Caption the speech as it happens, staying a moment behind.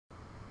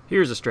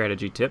Here's a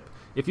strategy tip.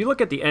 If you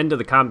look at the end of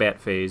the combat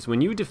phase,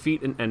 when you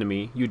defeat an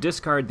enemy, you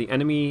discard the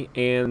enemy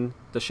and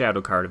the shadow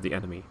card of the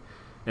enemy.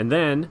 And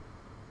then,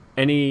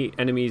 any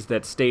enemies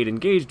that stayed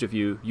engaged with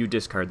you, you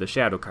discard the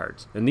shadow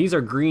cards. And these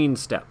are green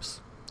steps.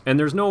 And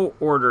there's no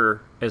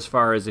order as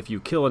far as if you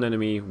kill an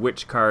enemy,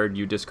 which card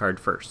you discard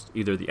first,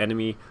 either the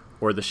enemy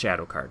or the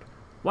shadow card.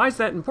 Why is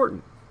that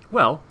important?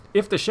 Well,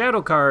 if the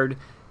shadow card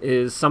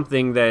is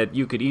something that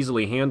you could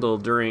easily handle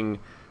during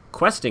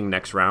questing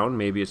next round,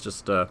 maybe it's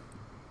just a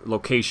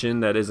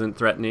location that isn't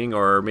threatening,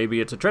 or maybe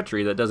it's a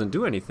treachery that doesn't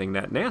do anything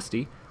that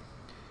nasty,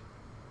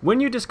 when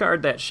you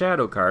discard that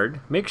shadow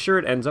card, make sure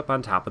it ends up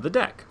on top of the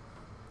deck.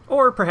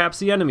 Or perhaps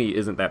the enemy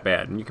isn't that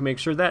bad, and you can make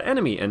sure that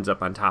enemy ends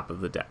up on top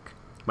of the deck.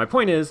 My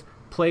point is,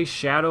 play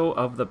Shadow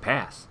of the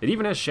Pass. It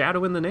even has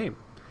shadow in the name.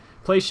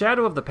 Play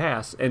Shadow of the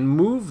Pass and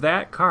move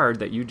that card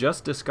that you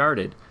just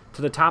discarded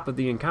to the top of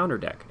the encounter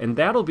deck, and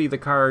that'll be the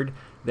card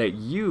that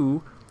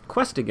you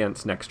quest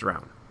against next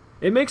round.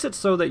 It makes it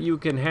so that you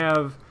can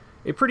have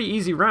a pretty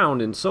easy round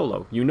in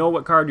solo. You know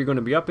what card you're going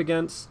to be up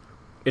against.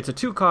 It's a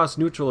 2-cost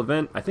neutral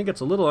event. I think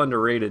it's a little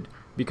underrated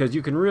because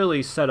you can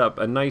really set up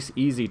a nice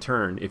easy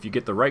turn if you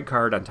get the right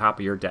card on top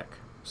of your deck.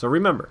 So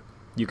remember,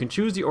 you can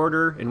choose the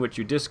order in which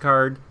you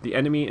discard the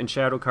enemy and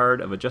shadow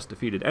card of a just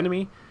defeated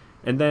enemy,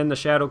 and then the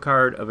shadow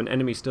card of an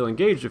enemy still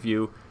engaged with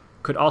you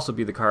could also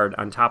be the card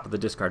on top of the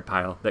discard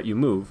pile that you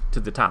move to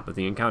the top of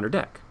the encounter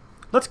deck.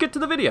 Let's get to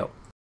the video!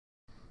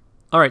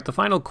 Alright, the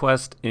final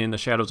quest in the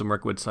Shadows of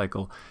Mirkwood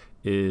cycle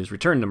is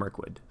Return to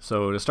Mirkwood.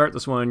 So to start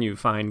this one, you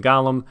find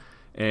Gollum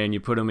and you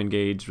put him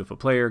engaged with a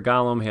player.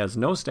 Gollum has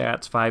no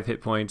stats, 5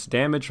 hit points,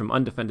 damage from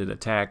undefended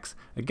attacks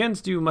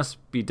against you must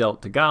be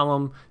dealt to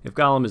Gollum. If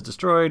Gollum is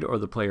destroyed or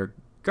the player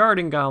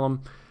guarding Gollum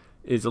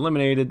is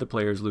eliminated, the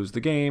players lose the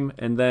game.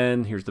 And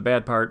then, here's the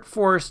bad part,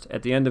 forced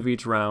at the end of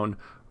each round,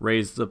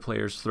 raise the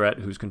player's threat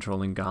who's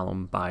controlling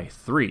Gollum by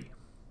 3.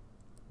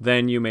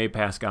 Then you may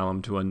pass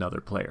Gollum to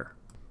another player.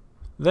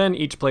 Then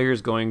each player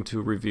is going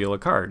to reveal a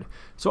card.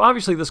 So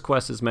obviously this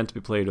quest is meant to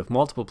be played with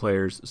multiple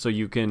players, so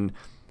you can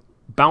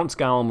bounce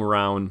Gollum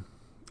around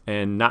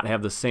and not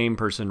have the same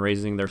person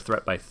raising their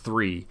threat by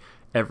 3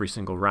 every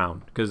single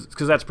round, because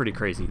that's pretty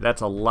crazy.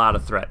 That's a lot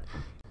of threat.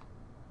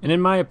 And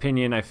in my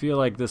opinion, I feel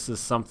like this is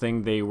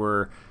something they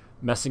were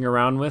messing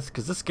around with,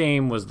 because this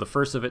game was the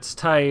first of its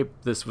type,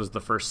 this was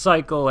the first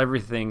cycle,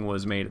 everything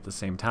was made at the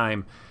same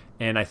time,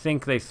 and I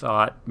think they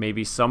thought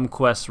maybe some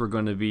quests were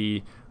going to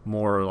be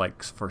more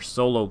like for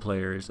solo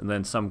players, and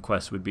then some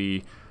quests would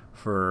be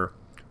for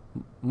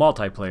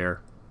multiplayer,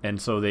 and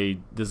so they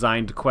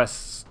designed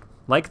quests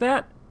like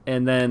that,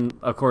 and then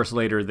of course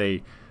later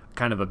they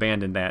kind of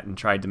abandoned that and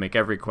tried to make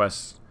every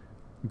quest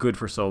good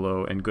for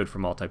solo and good for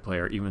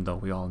multiplayer, even though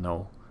we all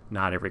know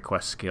not every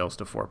quest scales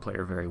to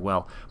 4-player very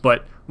well.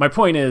 But my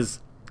point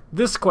is,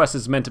 this quest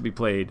is meant to be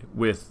played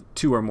with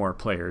 2 or more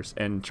players,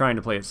 and trying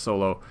to play it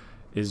solo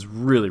is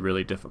really,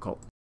 really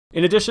difficult.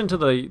 In addition to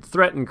the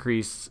threat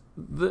increase,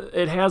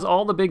 it has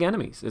all the big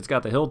enemies. It's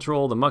got the Hill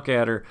Troll, the Muck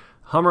Adder,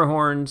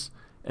 Hummerhorns,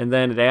 and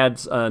then it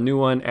adds a new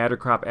one,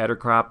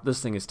 Addercrop.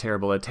 This thing is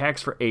terrible. It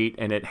attacks for 8,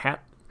 and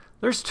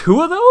there's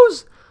 2 of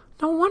those?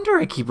 No wonder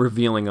I keep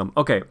revealing them.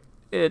 Okay,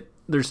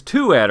 there's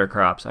 2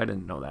 Addercrops. I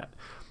didn't know that.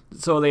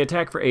 So they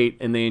attack for 8,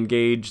 and they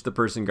engage the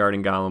person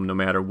guarding Gollum no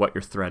matter what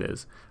your threat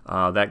is.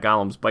 That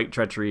Gollum's Bite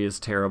Treachery is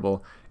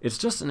terrible. It's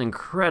just an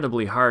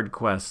incredibly hard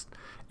quest.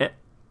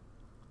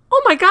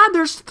 Oh my god,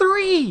 there's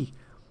 3!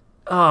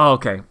 Oh,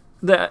 okay.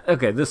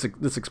 This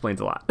explains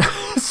a lot.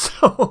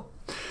 So,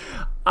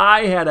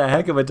 I had a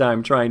heck of a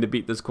time trying to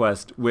beat this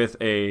quest with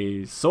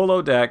a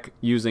solo deck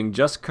using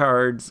just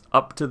cards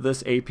up to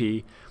this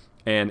AP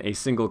and a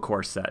single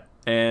core set.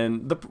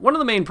 And one of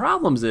the main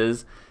problems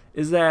is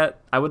that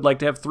I would like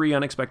to have 3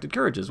 Unexpected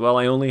Courages. Well,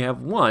 I only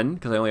have 1,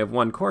 because I only have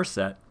 1 core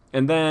set.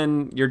 And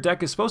then your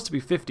deck is supposed to be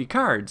 50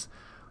 cards.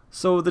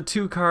 So the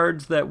 2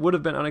 cards that would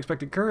have been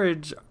Unexpected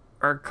Courage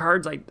are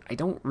cards I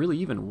don't really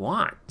even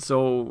want.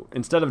 So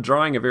instead of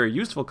drawing a very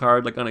useful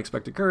card like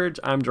Unexpected Courage,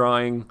 I'm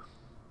drawing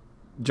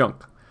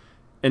junk.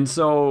 And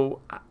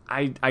so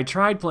I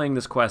tried playing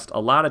this quest a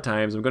lot of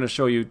times. I'm going to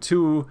show you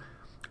 2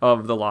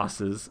 of the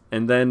losses,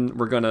 and then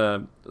we're going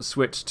to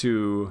switch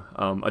to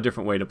a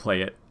different way to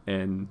play it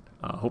and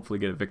hopefully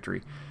get a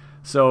victory.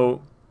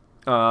 So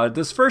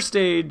this first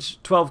stage,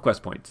 12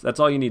 quest points. That's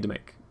all you need to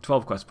make,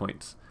 12 quest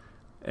points.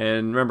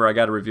 And remember, I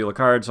got to reveal a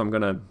card, so I'm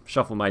going to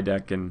shuffle my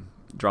deck and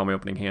draw my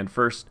opening hand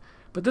first.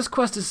 But this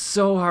quest is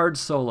so hard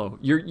solo.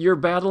 You're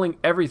battling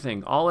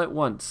everything all at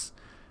once.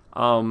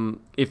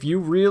 If you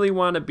really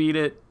want to beat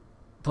it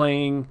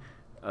playing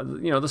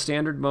the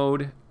standard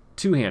mode,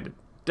 2-handed.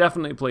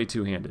 Definitely play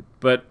 2-handed.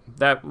 But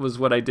that was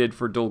what I did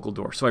for Dol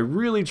Guldur. So I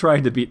really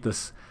tried to beat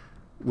this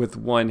with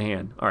 1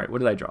 hand. Alright, what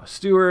did I draw?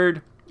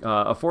 Steward,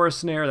 a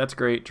Forest Snare, that's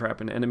great,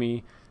 trap an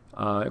enemy.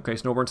 Okay,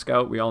 Snowborn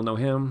Scout, we all know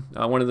him.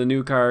 One of the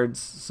new cards,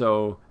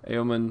 so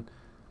Eoman,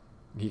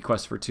 he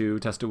quests for 2,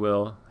 Test of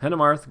Will.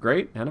 Hennemarth,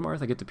 great,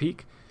 Hennemarth, I get to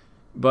peek.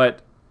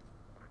 But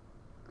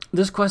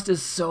This quest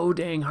is so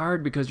dang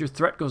hard because your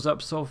threat goes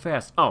up so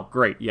fast. Oh,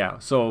 great, yeah.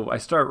 So I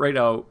start right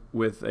out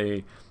with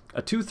a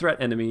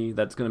 2-threat enemy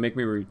that's going to make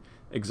me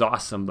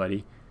exhaust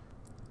somebody.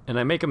 And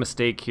I make a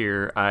mistake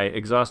here. I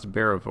exhaust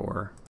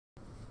Barivore.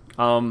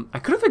 I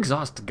could have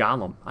exhausted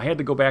Gollum. I had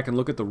to go back and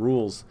look at the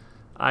rules.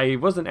 I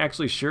wasn't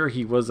actually sure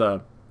he was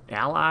a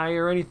ally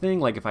or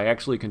anything, like if I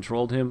actually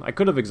controlled him. I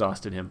could have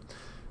exhausted him.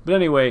 But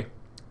anyway,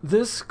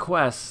 this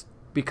quest,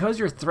 because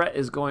your threat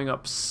is going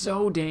up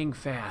so dang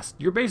fast,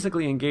 you're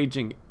basically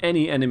engaging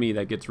any enemy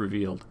that gets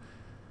revealed.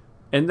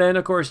 And then,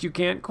 of course, you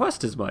can't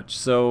quest as much.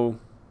 So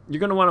you're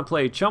going to want to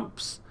play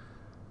chumps.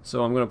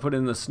 So I'm going to put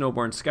in the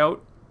Snowborn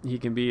Scout. He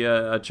can be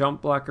a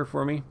chump blocker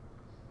for me.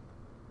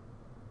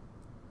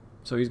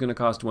 So he's going to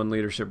cost 1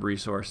 leadership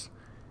resource.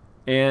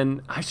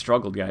 And I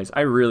struggled, guys.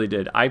 I really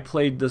did. I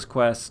played this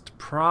quest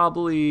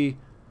probably,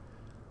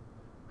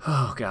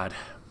 oh god,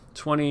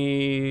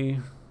 20,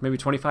 maybe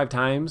 25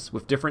 times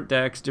with different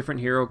decks, different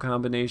hero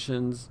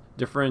combinations,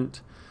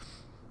 different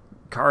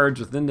cards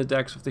within the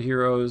decks with the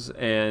heroes,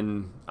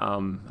 and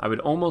I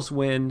would almost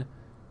win,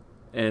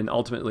 and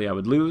ultimately I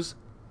would lose.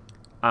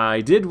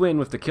 I did win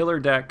with the killer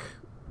deck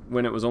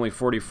when it was only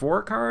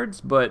 44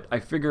 cards, but I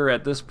figure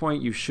at this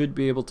point you should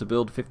be able to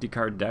build 50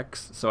 card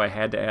decks, so I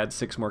had to add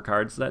 6 more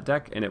cards to that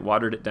deck, and it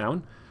watered it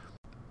down.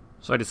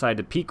 So I decided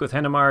to peek with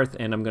Henemarth,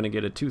 and I'm going to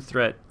get a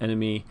 2-threat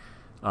enemy.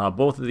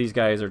 Both of these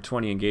guys are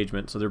 20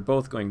 engagement, so they're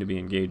both going to be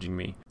engaging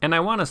me. And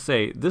I want to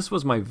say, this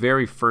was my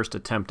very first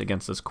attempt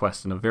against this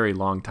quest in a very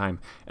long time,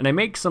 and I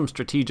make some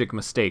strategic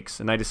mistakes,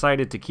 and I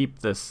decided to keep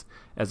this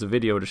as a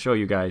video to show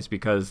you guys,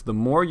 because the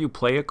more you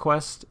play a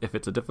quest, if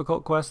it's a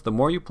difficult quest, the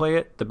more you play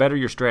it, the better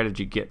your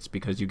strategy gets,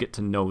 because you get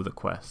to know the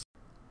quest.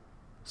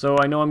 So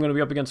I know I'm going to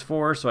be up against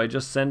 4, so I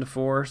just send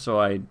 4, so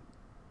I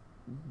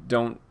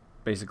don't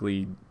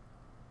basically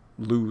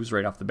lose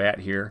right off the bat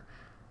here.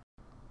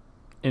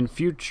 In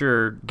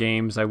future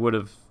games, I would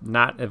have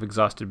not have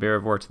exhausted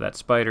Barivore to that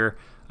spider.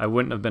 I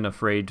wouldn't have been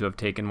afraid to have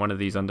taken one of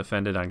these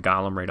undefended on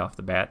Gollum right off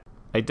the bat.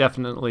 I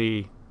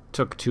definitely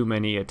took too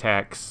many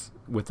attacks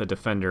with a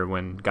defender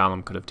when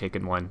Gollum could have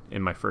taken one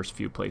in my first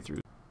few playthroughs.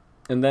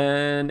 And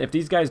then if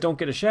these guys don't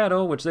get a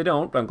shadow, which they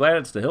don't, I'm glad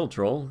it's the hill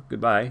troll,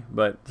 goodbye,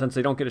 but since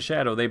they don't get a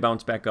shadow, they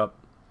bounce back up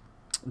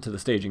to the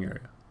staging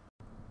area.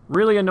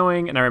 Really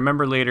annoying, and I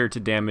remember later to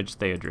damage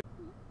Theodred.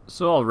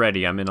 So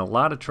already I'm in a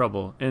lot of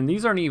trouble, and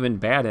these aren't even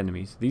bad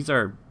enemies. These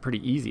are pretty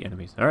easy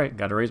enemies. Alright,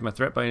 got to raise my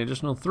threat by an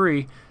additional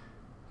 3,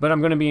 but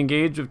I'm going to be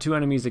engaged with 2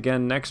 enemies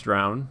again next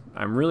round.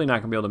 I'm really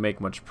not going to be able to make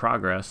much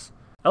progress.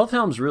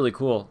 Elfhelm's really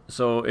cool,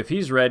 so if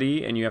he's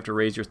ready and you have to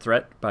raise your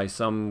threat by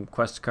some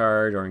quest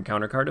card or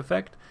encounter card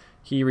effect,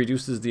 he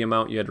reduces the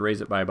amount you had to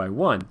raise it by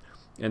 1.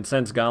 And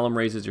since Gollum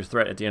raises your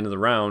threat at the end of the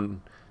round,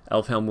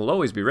 Elfhelm will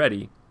always be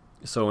ready.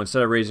 So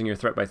instead of raising your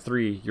threat by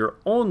 3, you're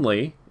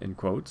only, in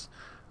quotes,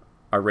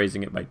 are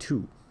raising it by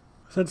 2.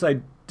 Since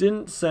I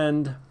didn't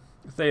send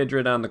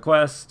Theodred on the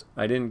quest,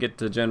 I didn't get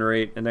to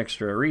generate an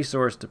extra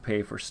resource to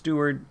pay for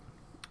Steward.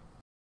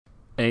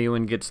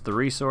 Eowyn gets the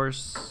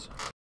resource.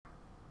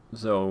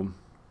 So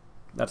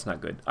that's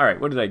not good. Alright,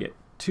 what did I get?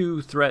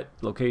 2 threat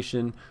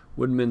location,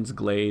 Woodman's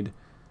Glade.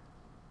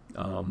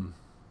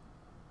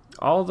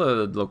 All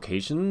the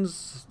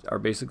locations are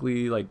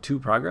basically like 2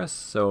 progress,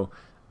 so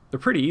they're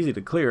pretty easy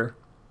to clear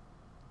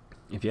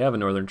if you have a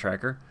northern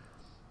tracker.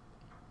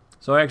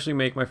 So I actually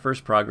make my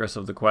first progress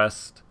of the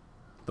quest.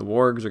 The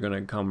wargs are going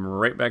to come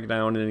right back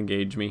down and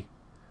engage me.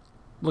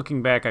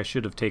 Looking back, I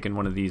should have taken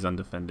one of these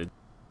undefended.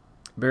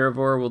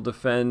 Barivore will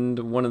defend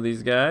one of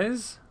these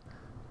guys.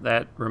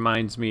 That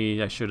reminds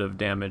me I should have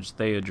damaged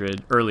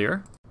Theodred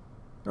earlier.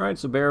 Alright,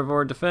 so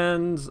Barivore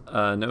defends,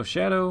 no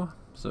shadow,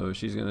 so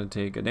she's going to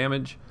take a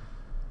damage.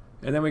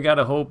 And then we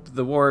gotta hope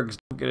the wargs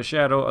don't get a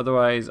shadow,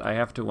 otherwise I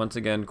have to once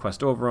again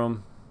quest over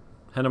them.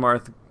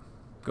 Henemarth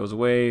goes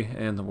away,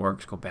 and the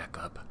wargs go back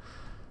up.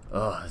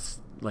 Ugh,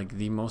 it's like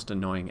the most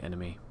annoying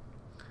enemy.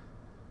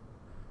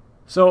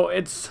 So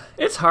it's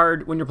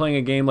hard when you're playing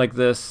a game like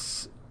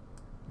this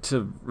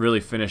to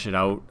really finish it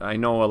out. I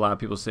know a lot of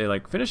people say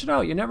like finish it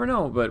out, you never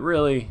know, but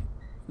really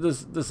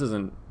this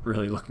isn't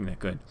really looking that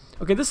good.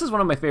 Okay, this is one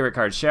of my favorite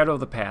cards, Shadow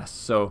of the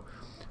Past. So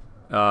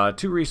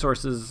 2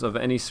 resources of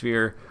any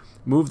sphere,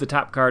 move the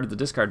top card of the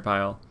discard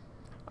pile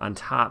on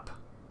top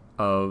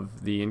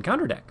of the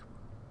encounter deck.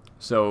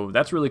 So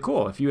that's really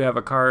cool. If you have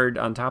a card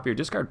on top of your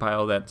discard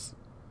pile that's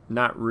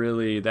not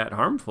really that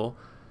harmful,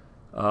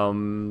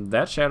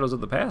 that Shadows of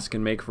the Past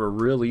can make for a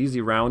real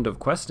easy round of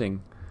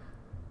questing.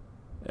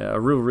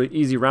 A real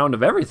easy round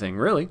of everything,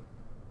 really.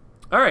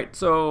 Alright,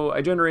 so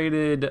I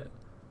generated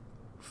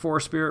 4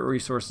 spirit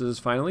resources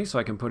finally, so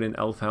I can put in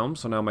Elfhelm,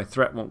 so now my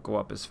threat won't go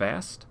up as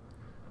fast.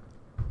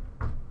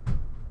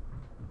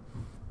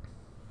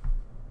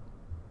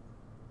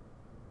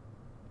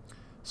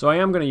 So I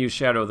am going to use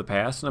Shadow of the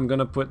Past, and I'm going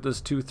to put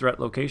this 2 threat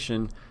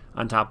location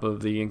on top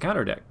of the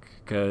encounter deck,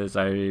 because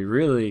I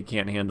really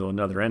can't handle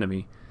another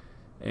enemy.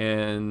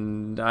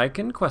 And I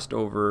can quest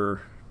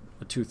over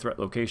a 2 threat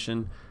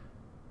location.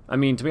 I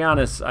mean, to be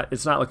honest,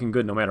 it's not looking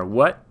good no matter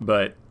what,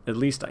 but at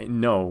least I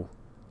know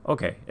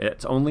Okay,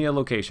 it's only a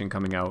location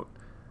coming out.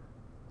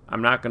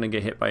 I'm not going to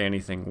get hit by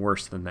anything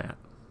worse than that.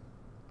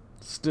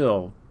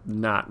 Still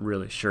not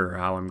really sure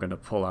how I'm going to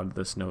pull out of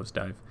this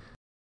nosedive.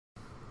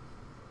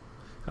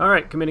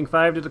 Alright, committing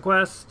 5 to the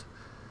quest.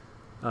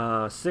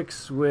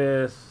 6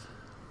 with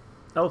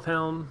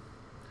Elfhelm.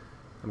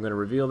 I'm going to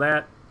reveal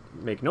that.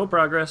 Make no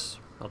progress.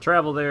 I'll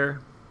travel there.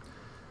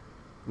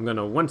 I'm going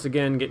to once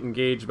again get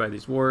engaged by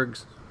these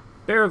wargs.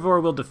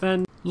 Barivor will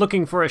defend,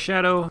 looking for a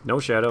shadow. No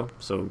shadow,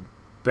 so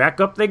back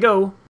up they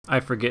go. I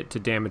forget to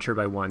damage her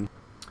by 1.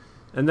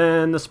 And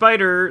then the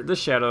spider, this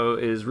shadow,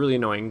 is really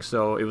annoying,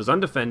 so it was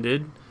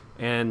undefended,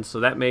 and so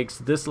that makes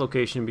this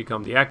location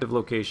become the active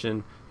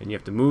location, and you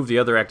have to move the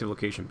other active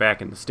location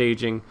back into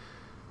staging.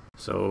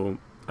 So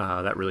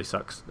that really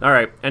sucks.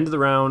 Alright, end of the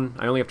round.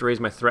 I only have to raise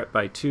my threat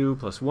by 2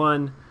 plus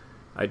 1.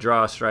 I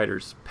draw a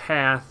Strider's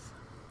Path.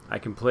 I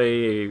can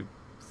play a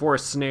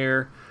Forest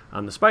Snare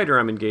on the spider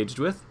I'm engaged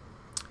with.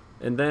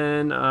 And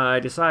then I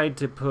decide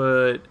to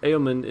put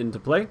Eowyn into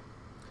play.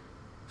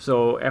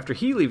 So after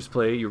he leaves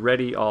play, you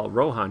ready all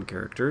Rohan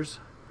characters.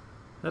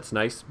 That's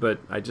nice, but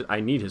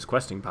I need his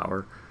questing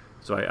power,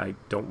 so I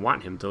don't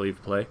want him to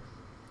leave play.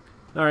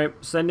 Alright,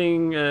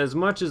 sending as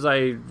much as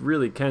I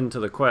really can to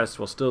the quest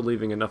while still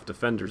leaving enough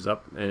defenders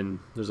up, and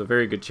there's a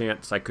very good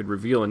chance I could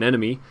reveal an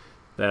enemy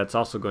that's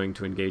also going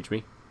to engage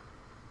me.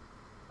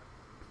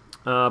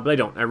 But I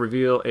don't. I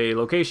reveal a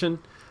location,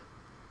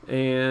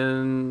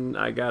 and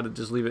I gotta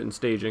just leave it in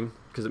staging,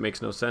 because it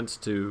makes no sense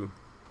to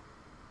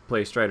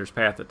play Strider's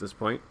Path at this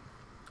point.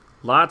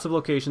 Lots of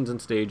locations in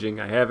staging.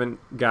 I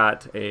haven't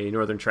got a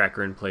Northern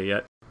Tracker in play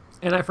yet.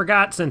 And I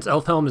forgot, since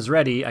Elfhelm is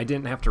ready, I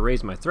didn't have to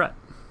raise my threat.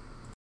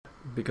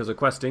 Because of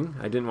questing,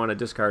 I didn't want to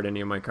discard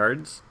any of my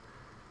cards.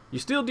 You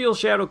still deal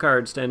shadow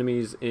cards to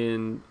enemies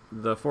in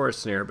the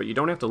Forest Snare, but you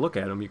don't have to look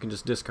at them, you can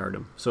just discard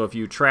them. So if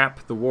you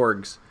trap the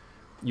wargs,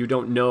 you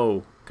don't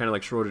know, kind of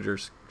like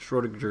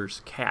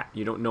Schrodinger's cat,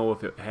 you don't know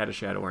if it had a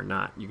shadow or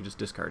not, you can just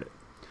discard it.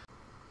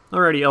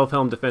 Alrighty,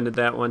 Elfhelm defended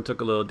that one,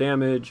 took a little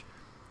damage.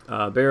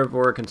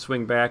 Barivor can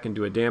swing back and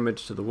do a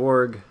damage to the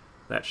warg.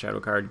 That shadow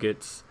card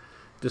gets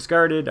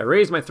discarded. I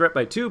raise my threat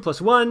by 2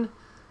 plus 1.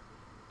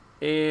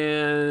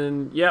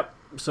 And yep,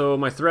 so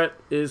my threat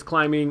is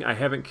climbing. I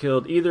haven't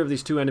killed either of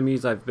these 2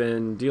 enemies I've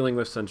been dealing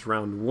with since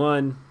round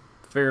 1.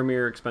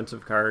 Faramir,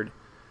 expensive card.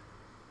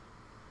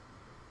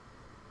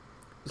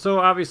 So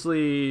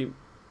obviously,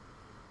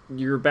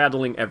 you're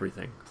battling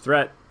everything.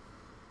 Threat,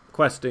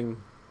 questing,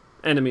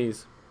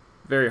 enemies.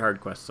 Very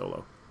hard quest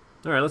solo.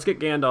 Alright, let's get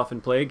Gandalf in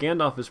play.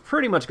 Gandalf is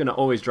pretty much going to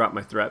always drop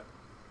my threat,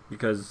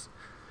 because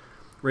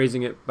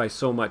raising it by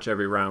so much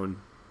every round,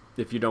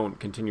 if you don't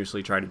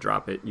continuously try to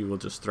drop it, you will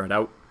just threat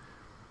out.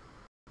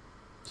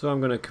 So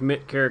I'm going to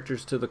commit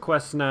characters to the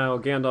quest now.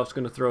 Gandalf's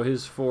going to throw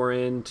his 4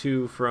 in,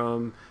 2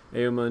 from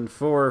Eowyn,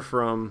 4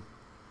 from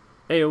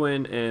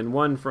Eowyn, and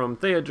 1 from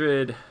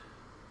Theodred.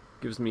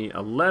 Gives me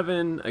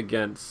 11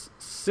 against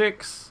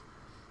 6.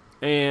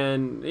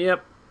 And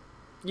yep.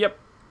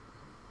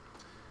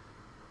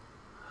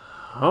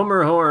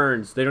 Hummer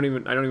horns. I don't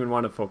even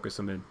want to focus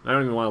them in. I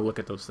don't even want to look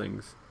at those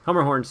things.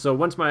 Hummer horns. So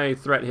once my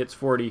threat hits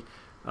 40,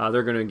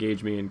 they're going to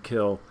engage me and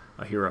kill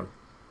a hero.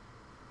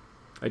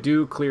 I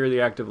do clear the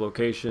active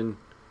location.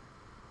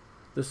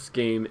 This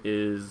game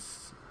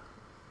is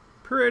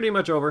pretty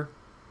much over.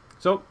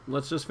 So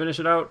let's just finish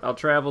it out. I'll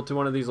travel to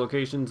one of these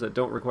locations that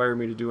don't require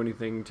me to do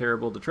anything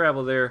terrible to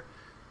travel there.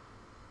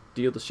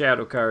 Deal the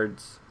shadow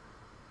cards.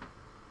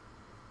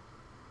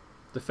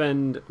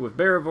 Defend with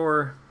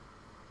Barivor.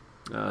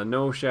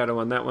 No shadow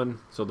on that one,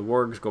 so the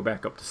wargs go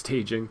back up to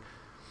staging.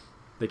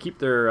 They keep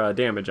their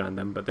damage on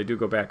them, but they do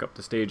go back up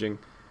to staging.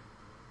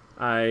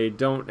 I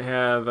don't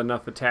have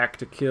enough attack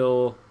to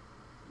kill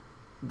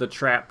the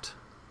trapped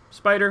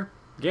spider.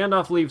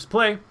 Gandalf leaves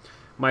play.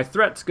 My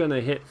threat's going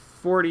to hit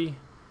 40,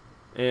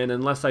 and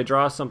unless I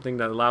draw something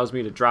that allows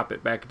me to drop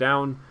it back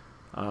down,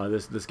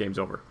 this game's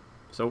over.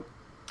 So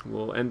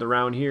we'll end the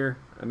round here.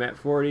 I'm at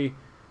 40.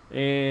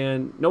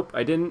 And nope,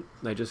 I didn't.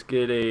 I just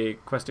get a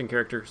questing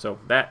character, so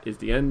that is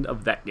the end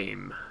of that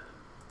game.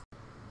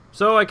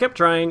 So I kept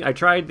trying. I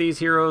tried these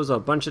heroes a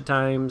bunch of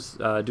times,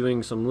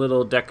 doing some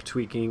little deck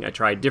tweaking. I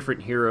tried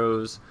different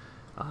heroes.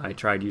 I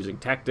tried using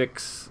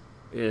tactics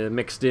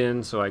mixed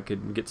in so I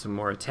could get some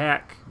more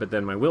attack, but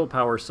then my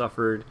willpower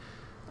suffered.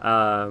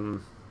 I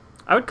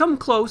would come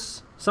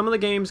close. Some of the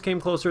games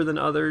came closer than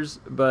others,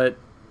 but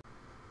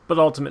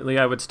ultimately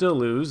I would still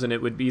lose, and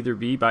it would either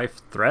be by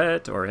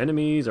threat or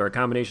enemies or a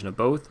combination of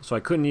both, so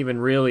I couldn't even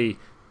really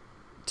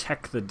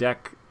tech the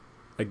deck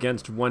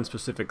against one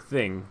specific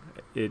thing.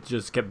 It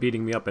just kept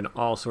beating me up in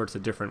all sorts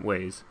of different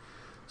ways.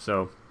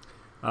 So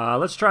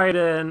let's try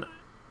it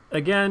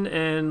again,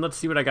 and let's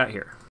see what I got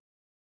here.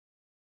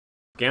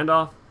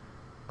 Gandalf,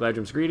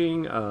 Gladrim's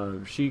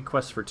Greeting. She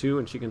quests for 2,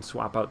 and she can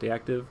swap out the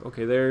active.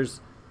 Okay,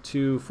 there's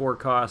 2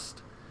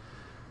 4-cost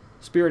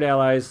spirit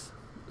allies.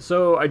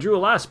 So I drew a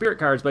lot of spirit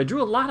cards, but I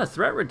drew a lot of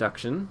threat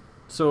reduction.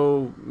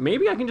 So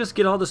maybe I can just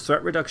get all this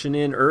threat reduction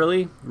in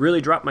early,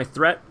 really drop my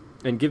threat,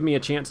 and give me a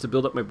chance to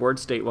build up my board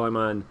state while I'm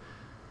on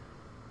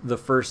the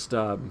first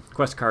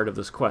quest card of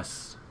this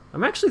quest.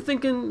 I'm actually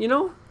thinking, you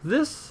know,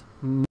 this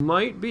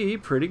might be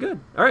pretty good.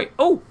 All right.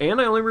 Oh, and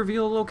I only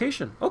reveal a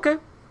location. Okay.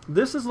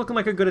 This is looking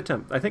like a good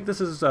attempt. I think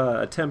this is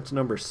attempt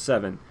number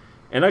 7.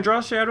 And I draw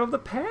Shadow of the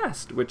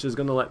Past, which is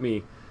going to let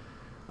me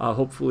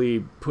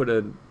hopefully put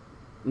a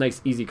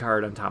nice easy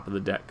card on top of the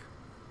deck.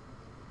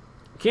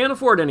 Can't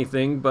afford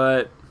anything,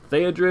 but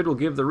Theodred will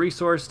give the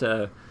resource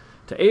to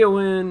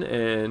Eowyn,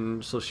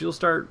 and so she'll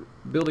start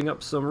building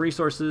up some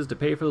resources to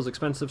pay for those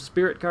expensive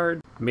spirit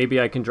cards.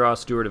 Maybe I can draw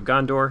Steward of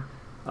Gondor.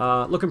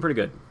 Looking pretty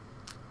good.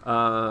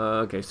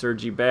 Okay,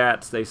 Surgy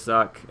Bats, they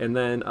suck. And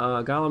then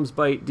Gollum's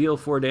Bite, deal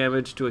 4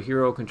 damage to a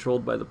hero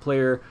controlled by the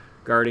player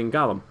guarding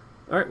Gollum.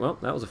 Alright, well,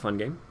 that was a fun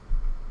game.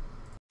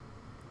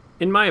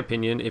 In my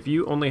opinion, if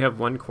you only have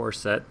one core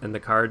set and the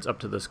cards up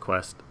to this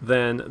quest,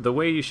 then the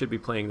way you should be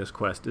playing this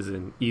quest is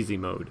in easy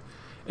mode.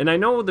 And I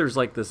know there's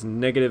like this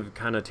negative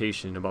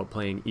connotation about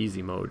playing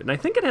easy mode, and I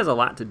think it has a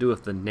lot to do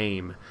with the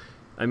name.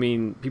 I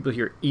mean, people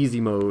hear easy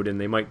mode and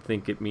they might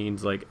think it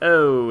means like,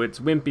 oh, it's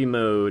wimpy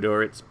mode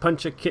or it's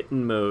punch a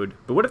kitten mode.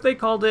 But what if they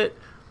called it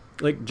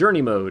like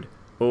journey mode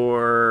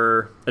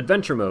or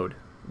adventure mode?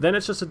 Then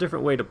it's just a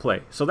different way to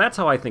play. So that's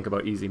how I think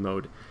about easy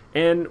mode.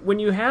 And when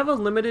you have a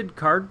limited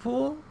card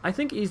pool, I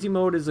think easy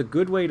mode is a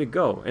good way to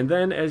go. And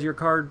then as your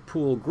card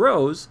pool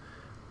grows,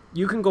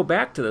 you can go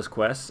back to this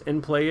quest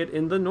and play it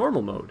in the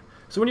normal mode.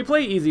 So when you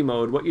play easy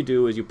mode, what you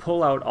do is you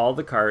pull out all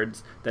the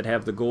cards that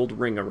have the gold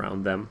ring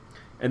around them,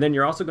 and then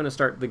you're also going to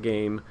start the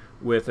game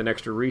with an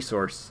extra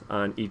resource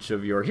on each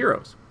of your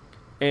heroes.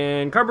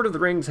 And Cardboard of the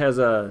Rings has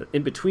a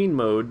in-between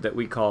mode that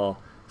we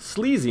call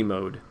sleazy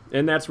mode,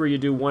 and that's where you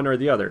do one or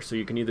the other. So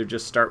you can either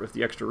just start with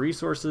the extra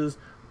resources,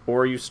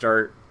 or you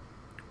start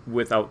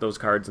without those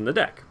cards in the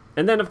deck.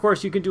 And then, of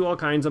course, you can do all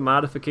kinds of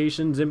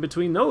modifications in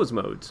between those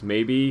modes.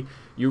 Maybe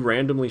you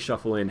randomly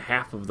shuffle in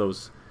half of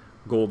those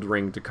gold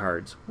ringed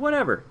cards.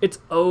 Whatever. It's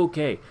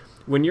okay.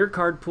 When your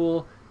card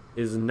pool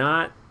is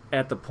not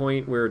at the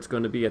point where it's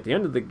going to be at the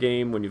end of the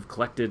game, when you've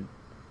collected,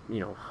 you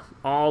know,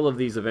 all of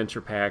these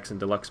adventure packs and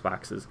deluxe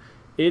boxes,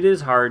 it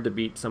is hard to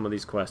beat some of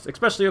these quests,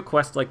 especially a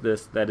quest like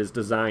this that is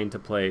designed to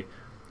play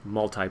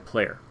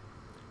multiplayer.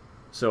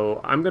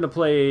 So I'm going to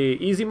play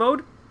easy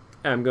mode.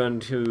 I'm going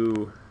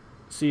to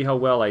see how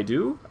well I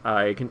do.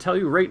 I can tell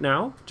you right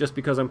now, just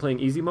because I'm playing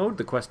easy mode,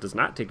 the quest does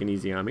not take an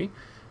easy on me.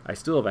 I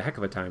still have a heck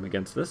of a time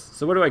against this.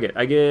 So what do I get?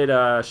 I get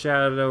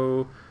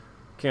Shadow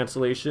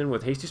Cancellation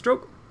with Hasty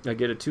Stroke. I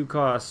get a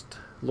 2-cost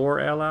lore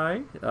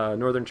ally,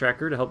 Northern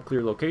Tracker to help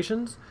clear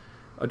locations,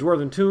 a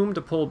Dwarven Tomb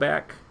to pull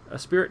back a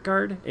spirit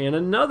card, and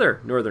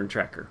another Northern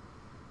Tracker.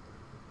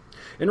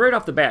 And right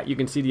off the bat, you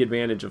can see the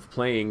advantage of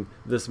playing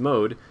this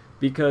mode,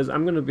 because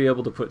I'm going to be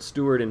able to put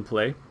Steward in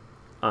play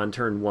on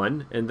turn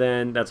 1, and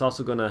then that's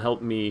also going to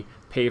help me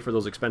pay for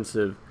those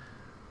expensive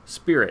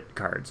spirit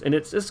cards, and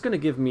it's going to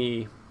give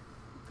me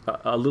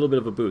a little bit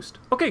of a boost.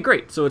 Okay,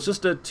 great. So it's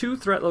just a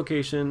 2-threat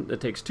location that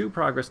takes 2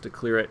 progress to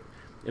clear it,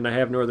 and I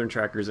have Northern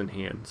Trackers in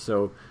hand,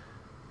 so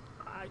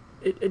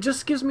it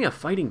just gives me a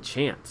fighting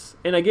chance.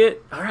 And I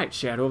get, alright,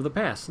 Shadow of the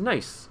Past.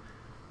 Nice.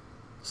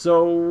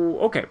 So,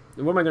 okay,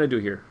 what am I going to do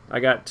here?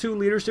 I got 2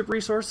 leadership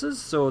resources,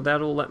 so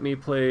that'll let me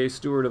play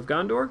Steward of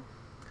Gondor.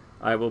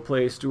 I will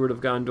play Steward of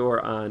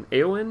Gondor on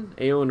Eowyn.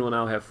 Eowyn will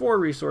now have 4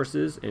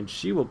 resources, and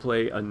she will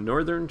play a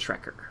Northern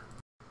Tracker.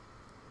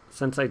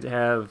 Since I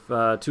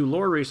have 2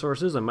 lore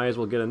resources, I might as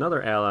well get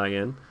another ally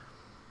in.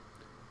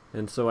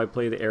 And so I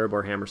play the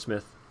Erebor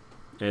Hammersmith.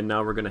 And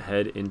now we're going to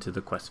head into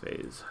the quest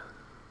phase.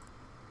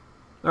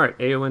 Alright,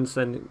 Eowyn's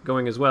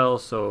going as well,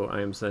 so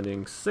I am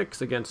sending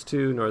 6 against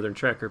 2. Northern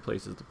Tracker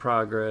places the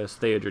progress.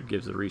 Theodred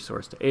gives the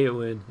resource to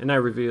Eowyn. And I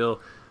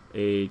reveal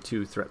a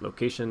 2-threat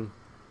location.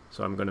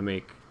 So I'm going to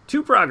make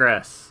 2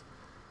 progress.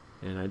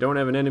 And I don't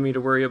have an enemy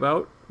to worry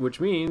about, which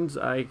means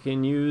I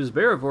can use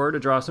Barivore to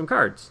draw some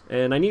cards.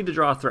 And I need to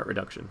draw threat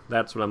reduction.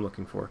 That's what I'm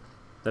looking for.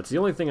 That's the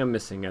only thing I'm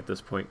missing at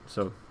this point.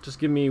 So just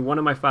give me one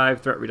of my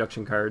 5 threat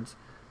reduction cards.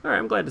 Alright,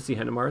 I'm glad to see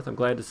Hennemarth. I'm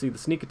glad to see the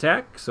sneak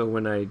attack. So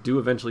when I do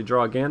eventually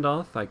draw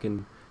Gandalf, I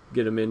can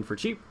get him in for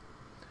cheap.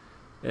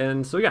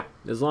 And so yeah,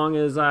 as long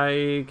as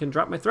I can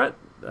drop my threat,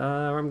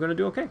 I'm going to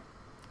do okay.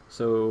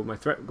 So my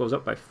threat goes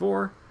up by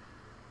 4.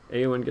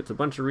 Eowyn gets a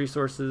bunch of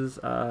resources,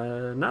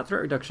 not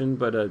threat reduction,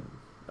 but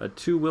a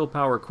 2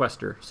 willpower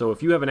quester. So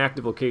if you have an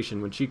active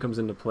location, when she comes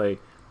into play,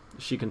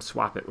 she can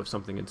swap it with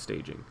something in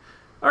staging.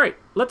 Alright,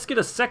 let's get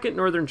a second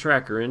Northern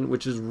Tracker in,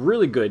 which is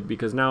really good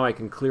because now I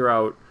can clear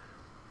out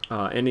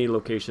any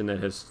location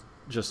that has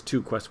just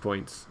 2 quest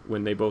points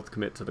when they both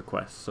commit to the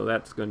quest. So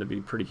that's going to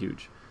be pretty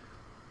huge.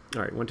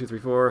 Alright, 1, 2, 3,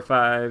 4,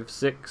 5,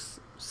 6,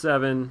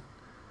 7.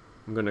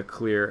 I'm going to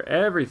clear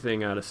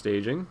everything out of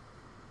staging.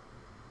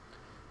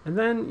 And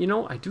then, you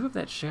know, I do have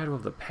that Shadow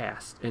of the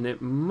Past, and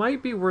it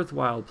might be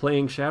worthwhile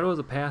playing Shadow of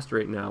the Past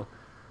right now.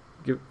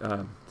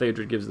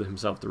 Theodred gives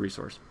himself the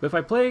resource. But if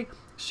I play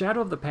Shadow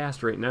of the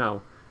Past right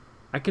now,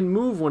 I can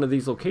move one of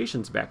these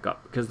locations back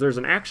up, because there's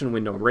an action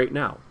window right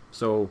now.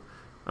 So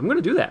I'm going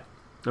to do that.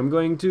 I'm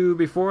going to,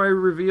 before I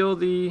reveal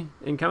the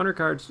encounter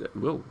cards...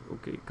 Whoa,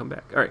 okay, come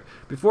back. Alright,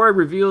 before I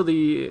reveal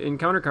the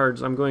encounter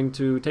cards, I'm going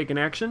to take an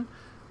action,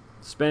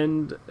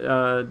 spend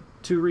 2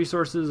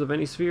 resources of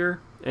any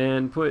sphere,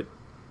 and put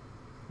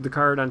the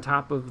card on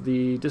top of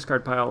the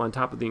discard pile on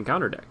top of the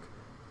encounter deck.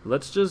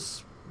 Let's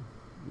just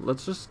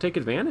take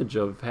advantage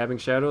of having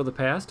Shadow of the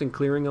Past and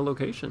clearing a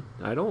location.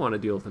 I don't want to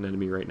deal with an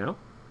enemy right now.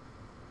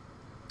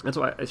 That's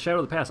why Shadow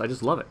of the Past, I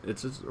just love it.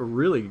 It's just a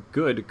really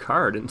good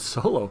card in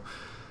solo.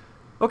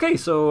 Okay,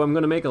 so I'm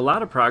going to make a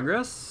lot of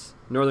progress.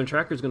 Northern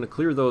Tracker is going to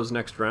clear those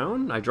next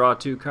round. I draw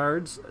 2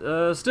 cards.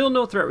 Still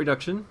no threat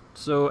reduction.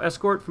 So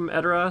Escort from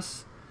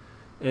Edoras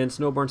and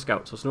Snowborn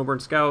Scout. So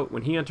Snowborn Scout,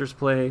 when he enters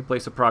play,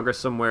 place a progress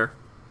somewhere.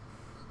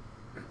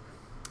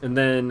 And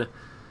then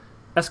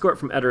Escort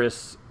from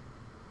Edoras,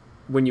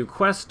 when you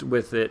quest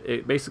with it,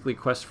 it basically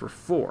quests for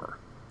 4.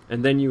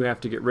 And then you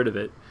have to get rid of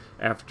it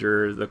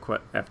after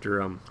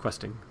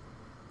questing.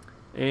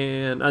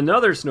 And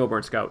another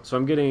Snowborn Scout. So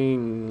I'm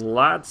getting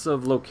lots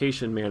of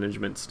location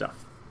management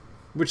stuff,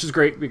 which is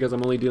great because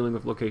I'm only dealing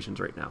with locations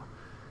right now.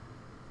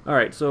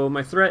 Alright, so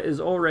my threat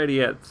is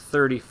already at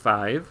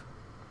 35.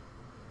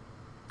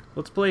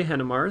 Let's play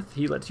Henemarth.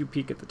 He lets you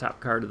peek at the top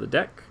card of the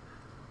deck.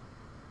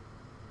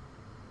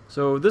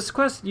 So this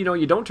quest, you know,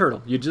 you don't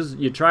turtle.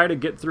 You try to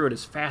get through it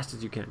as fast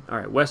as you can.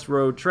 Alright, West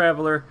Road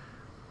Traveler.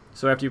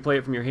 So after you play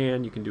it from your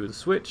hand, you can do the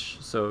switch.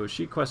 So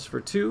she quests for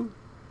 2.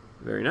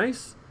 Very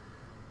nice.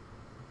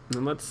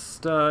 And let's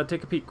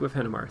take a peek with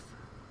Henemarth.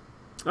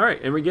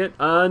 Alright, and we get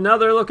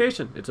another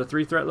location. It's a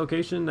 3-threat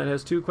location that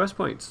has 2 quest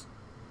points.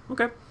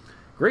 Okay,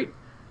 great.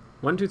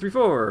 1, 2, 3,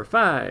 4,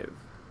 5,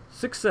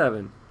 6,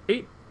 7,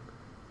 8,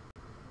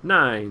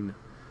 9.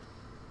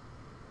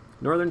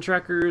 Northern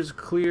Trackers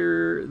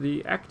clear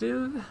the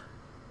active.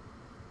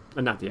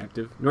 Not the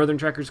active. Northern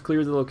Trackers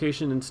clear the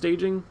location and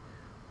staging.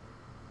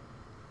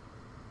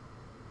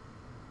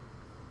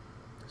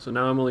 So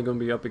now I'm only going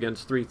to be up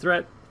against 3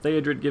 threat.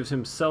 Theodred gives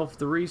himself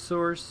the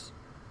resource.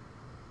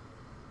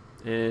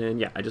 And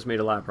yeah, I just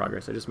made a lot of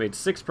progress. I just made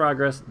 6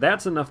 progress.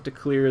 That's enough to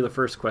clear the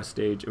first quest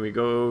stage. And we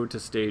go to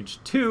stage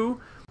 2.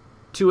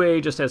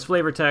 2A just has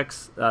flavor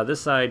text.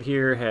 This side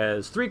here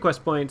has 3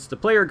 quest points. The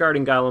player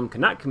guarding Gollum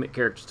cannot commit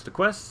characters to the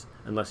quests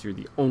unless you're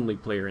the only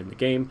player in the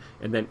game.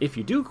 And then if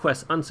you do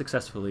quest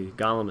unsuccessfully,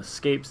 Gollum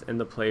escapes and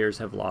the players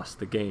have lost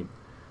the game.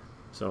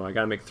 So I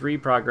gotta make 3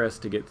 progress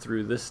to get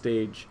through this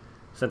stage.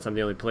 Since I'm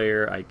the only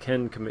player, I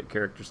can commit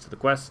characters to the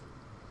quest.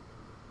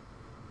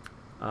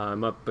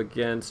 I'm up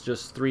against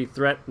just 3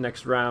 threat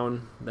next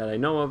round that I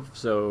know of,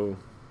 so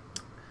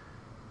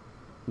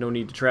no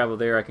need to travel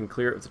there. I can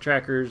clear it with the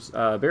trackers.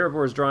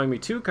 Barivore is drawing me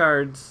 2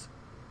 cards.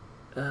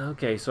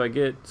 Okay, so I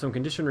get some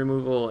condition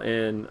removal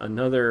and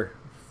another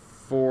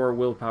 4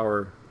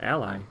 willpower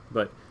ally,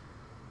 but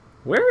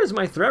where is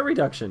my threat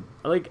reduction?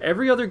 Like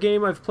every other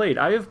game I've played,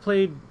 I have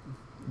played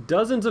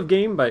dozens of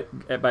games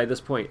by this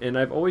point, and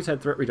I've always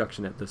had threat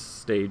reduction at this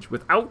stage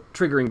without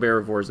triggering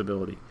Barivore's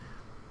ability.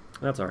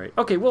 That's alright.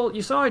 Okay, well,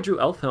 you saw I drew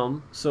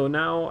Elfhelm, so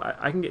now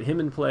I can get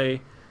him in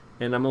play,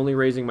 and I'm only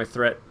raising my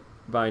threat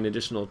by an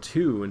additional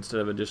 2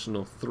 instead of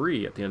additional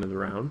 3 at the end of the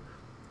round.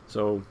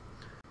 So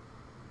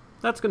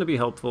that's going to be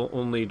helpful,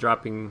 only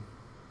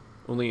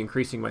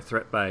increasing my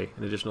threat by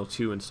an additional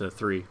 2 instead of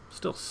 3.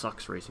 Still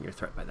sucks raising your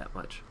threat by that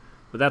much.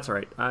 But that's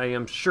alright. I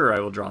am sure I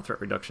will draw threat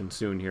reduction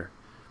soon here.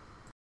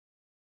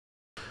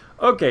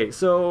 Okay,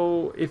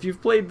 so if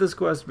you've played this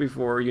quest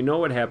before, you know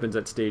what happens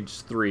at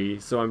stage 3.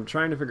 So I'm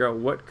trying to figure out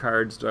what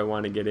cards do I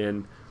want to get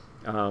in.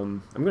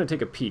 I'm going to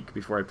take a peek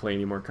before I play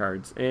any more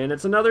cards. And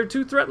it's another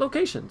 2-threat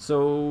location.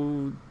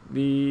 So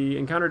the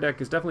encounter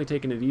deck is definitely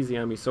taking it easy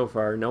on me so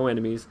far. No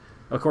enemies.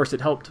 Of course,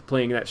 it helped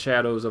playing that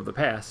Shadows of the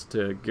Past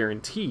to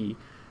guarantee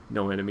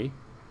no enemy.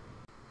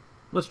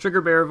 Let's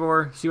trigger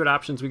Barivore, see what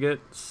options we get.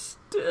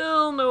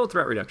 Still no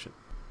threat reduction.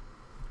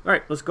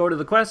 Alright, let's go to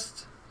the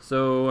quest.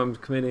 So I'm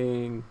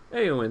committing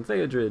Eowyn,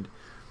 Theodred,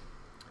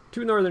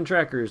 2 Northern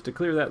Trackers to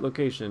clear that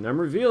location. I'm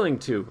revealing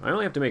 2. I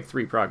only have to make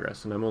 3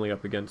 progress, and I'm only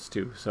up against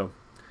 2. So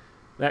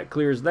that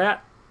clears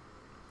that.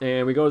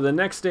 And we go to the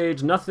next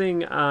stage.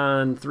 Nothing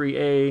on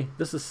 3A.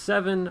 This is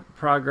 7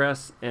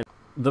 progress, and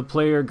the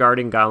player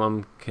guarding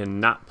Gollum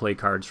cannot play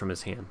cards from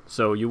his hand.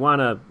 So you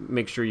want to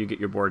make sure you get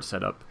your board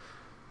set up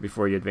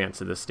before you advance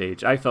to this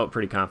stage. I felt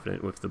pretty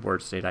confident with the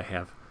board state I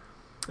have.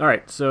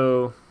 Alright,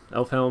 so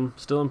Elfhelm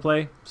still in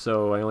play,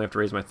 so I only have to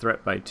raise my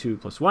threat by 2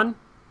 plus 1.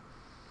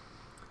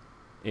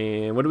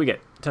 And what do we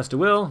get? Test of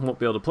Will. Won't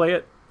be able to play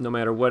it no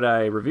matter what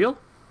I reveal.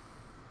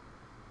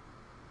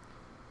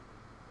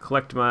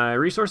 Collect my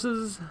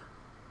resources.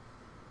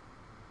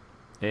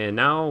 And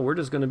now we're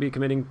just going to be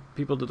committing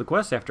people to the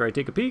quest after I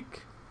take a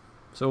peek.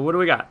 So what do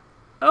we got?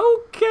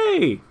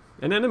 Okay!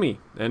 An enemy.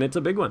 And it's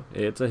a big one.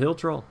 It's a hill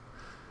troll.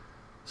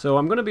 So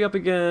I'm going to be up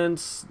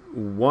against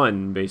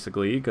 1,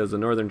 basically, because the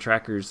Northern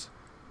Trackers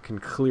can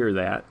clear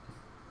that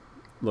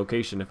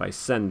location if I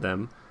send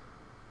them.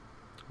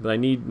 But I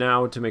need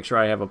now to make sure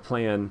I have a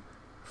plan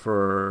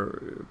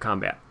for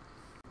combat.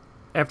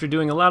 After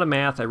doing a lot of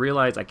math, I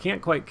realized I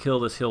can't quite kill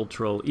this hill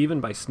troll even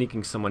by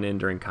sneaking someone in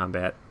during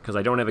combat, because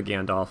I don't have a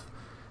Gandalf,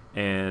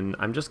 and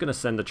I'm just going to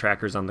send the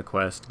trackers on the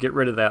quest, get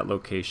rid of that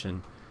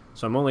location,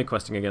 so I'm only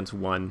questing against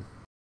 1.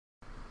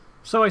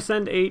 So I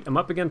send 8, I'm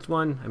up against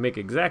 1, I make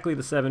exactly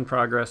the 7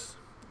 progress,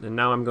 and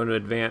now I'm going to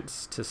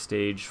advance to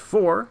stage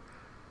 4.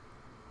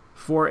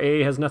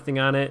 4A has nothing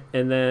on it,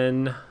 and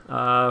then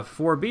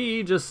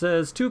 4B just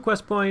says 2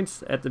 quest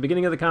points. At the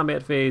beginning of the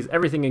combat phase,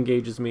 everything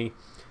engages me,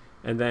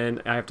 and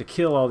then I have to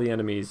kill all the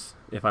enemies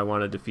if I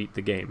want to defeat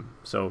the game.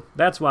 So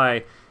that's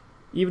why,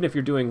 even if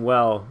you're doing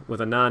well with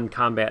a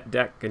non-combat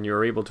deck and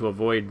you're able to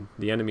avoid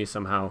the enemy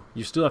somehow,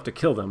 you still have to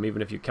kill them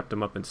even if you kept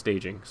them up in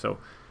staging. So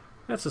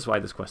that's just why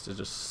this quest is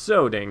just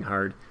so dang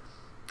hard.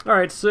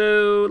 Alright,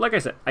 so like I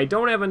said, I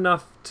don't have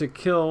enough to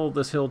kill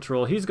this hill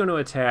troll. He's going to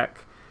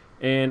attack,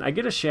 and I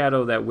get a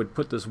shadow that would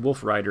put this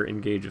wolf rider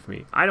engaged with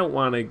me. I don't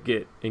want to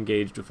get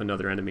engaged with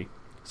another enemy.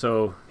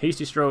 So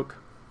hasty stroke,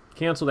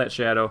 cancel that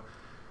shadow.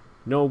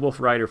 No wolf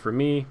rider for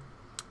me.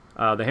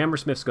 The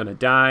hammersmith's going to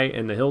die,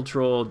 and the hill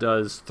troll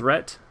does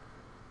threat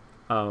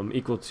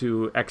equal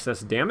to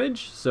excess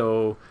damage.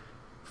 So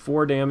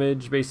 4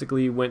 damage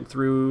basically went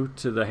through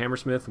to the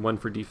hammersmith, 1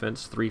 for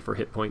defense, 3 for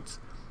hit points.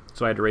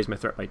 So I had to raise my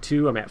threat by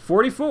 2. I'm at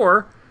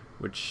 44,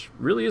 which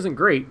really isn't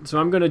great. So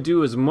I'm going to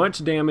do as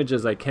much damage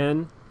as I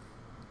can.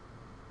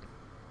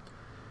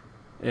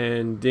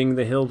 And ding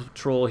the hill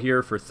troll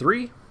here for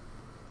 3.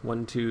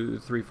 1, 2,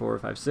 3, 4,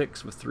 5,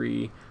 6 with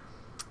 3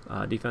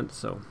 defense.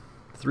 So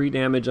 3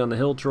 damage on the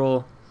hill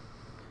troll.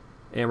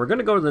 And we're going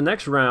to go to the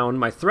next round.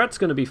 My threat's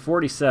going to be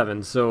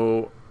 47,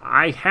 so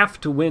I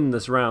have to win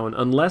this round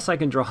unless I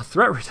can draw a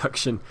threat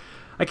reduction.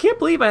 I can't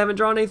believe I haven't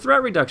drawn a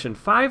threat reduction.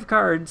 5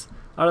 cards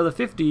out of the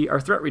 50 are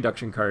threat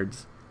reduction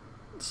cards.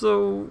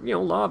 So, you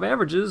know, law of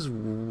averages,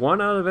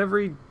 1 out of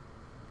every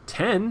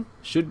 10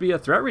 should be a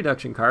threat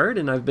reduction card,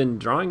 and I've been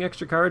drawing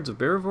extra cards of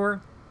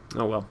Barivore.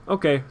 Oh well.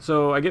 Okay,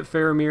 so I get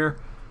Faramir.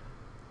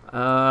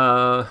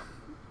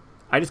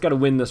 I just got to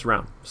win this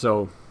round.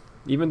 So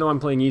even though I'm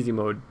playing easy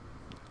mode,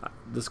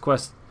 this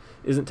quest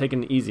isn't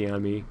taking it easy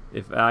on me.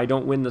 If I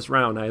don't win this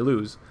round, I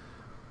lose.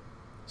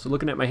 So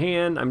looking at my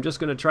hand, I'm just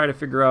going to try to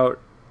figure out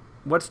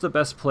what's the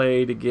best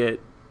play to get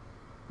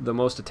the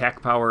most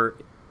attack power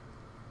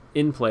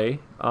in play.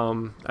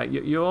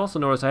 You'll also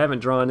notice I haven't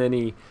drawn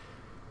any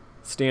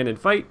stand-in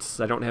fights.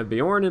 I don't have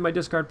Beorn in my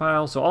discard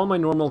pile, so all my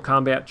normal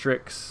combat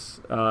tricks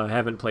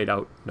haven't played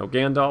out. No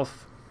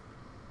Gandalf.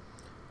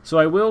 So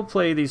I will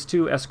play these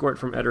 2 Escort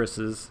from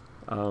Edorases,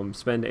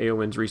 spend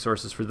Eowyn's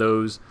resources for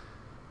those.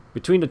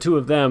 Between the 2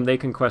 of them, they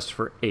can quest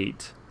for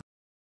 8.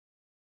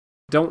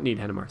 Don't need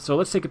Henemar. So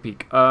let's take a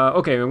peek.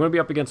 Okay, I'm going to be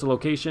up against a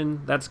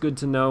location. That's good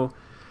to know.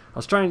 I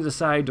was trying to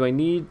decide, do I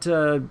need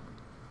to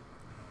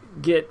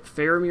get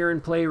Faramir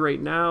in play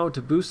right now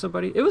to boost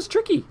somebody? It was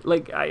tricky.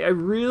 Like, I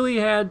really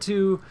had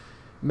to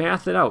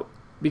math it out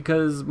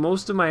because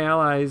most of my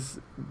allies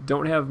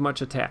don't have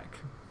much attack.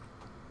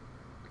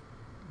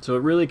 So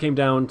it really came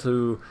down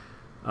to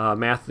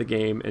math the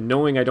game, and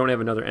knowing I don't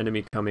have another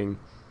enemy coming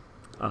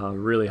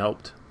really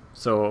helped.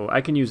 So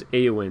I can use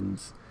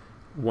Eowyn's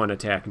 1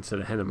 attack instead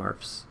of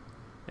Henemarf's.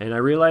 And I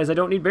realized I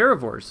don't need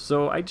Barivores,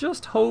 so I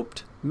just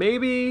hoped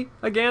maybe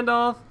a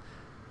Gandalf,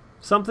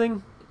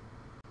 something.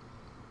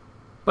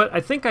 But I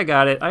think I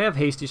got it. I have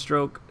Hasty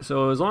Stroke,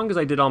 so as long as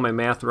I did all my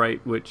math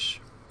right, which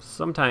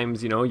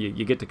sometimes, you know,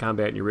 you get to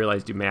combat and you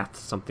realize you mathed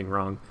something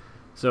wrong.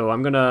 So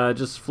I'm going to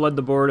just flood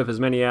the board of as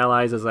many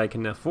allies as I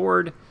can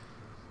afford,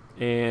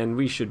 and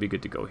we should be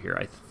good to go here.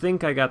 I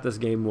think I got this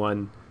game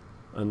won,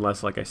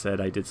 unless, like I said,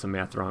 I did some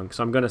math wrong.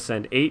 So I'm going to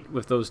send 8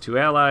 with those 2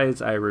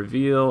 allies. I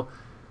reveal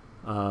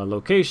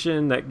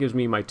location. That gives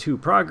me my 2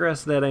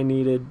 progress that I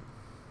needed.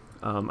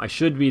 I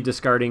should be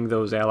discarding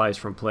those allies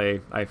from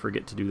play. I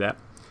forget to do that.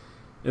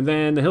 And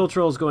then the Hill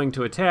Troll is going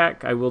to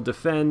attack. I will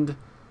defend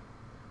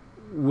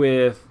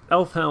with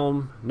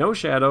Elfhelm, no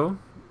shadow.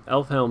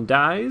 Elfhelm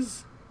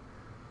dies.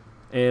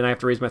 And I have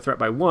to raise my threat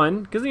by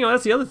 1. Because, you know,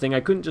 that's the other thing. I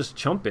couldn't just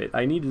chump it.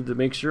 I needed to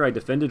make sure I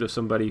defended with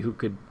somebody who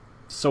could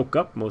soak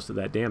up most of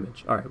that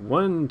damage. Alright,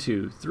 1,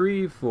 2,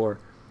 3, 4,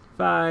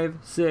 5,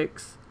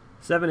 6,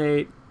 7,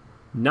 8,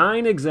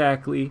 9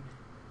 exactly.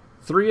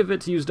 3 of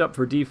it's used up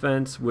for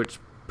defense, which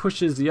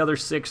pushes the other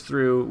 6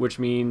 through, which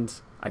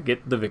means I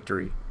get the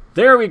victory.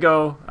 There we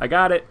go. I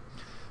got it.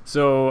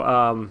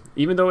 So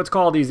even though it's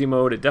called easy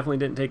mode, it definitely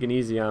didn't take an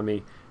easy on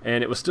me,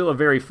 and it was still a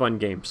very fun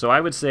game. So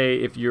I would say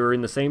if you're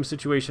in the same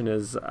situation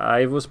as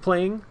I was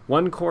playing,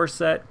 1 core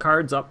set,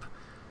 cards up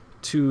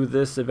to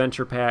this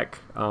adventure pack,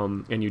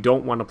 and you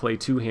don't want to play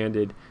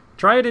 2-handed,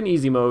 try it in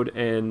easy mode,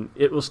 and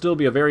it will still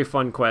be a very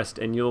fun quest,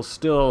 and you'll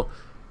still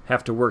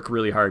have to work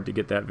really hard to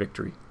get that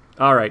victory.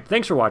 Alright,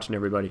 thanks for watching,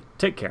 everybody.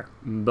 Take care.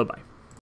 Bye-bye.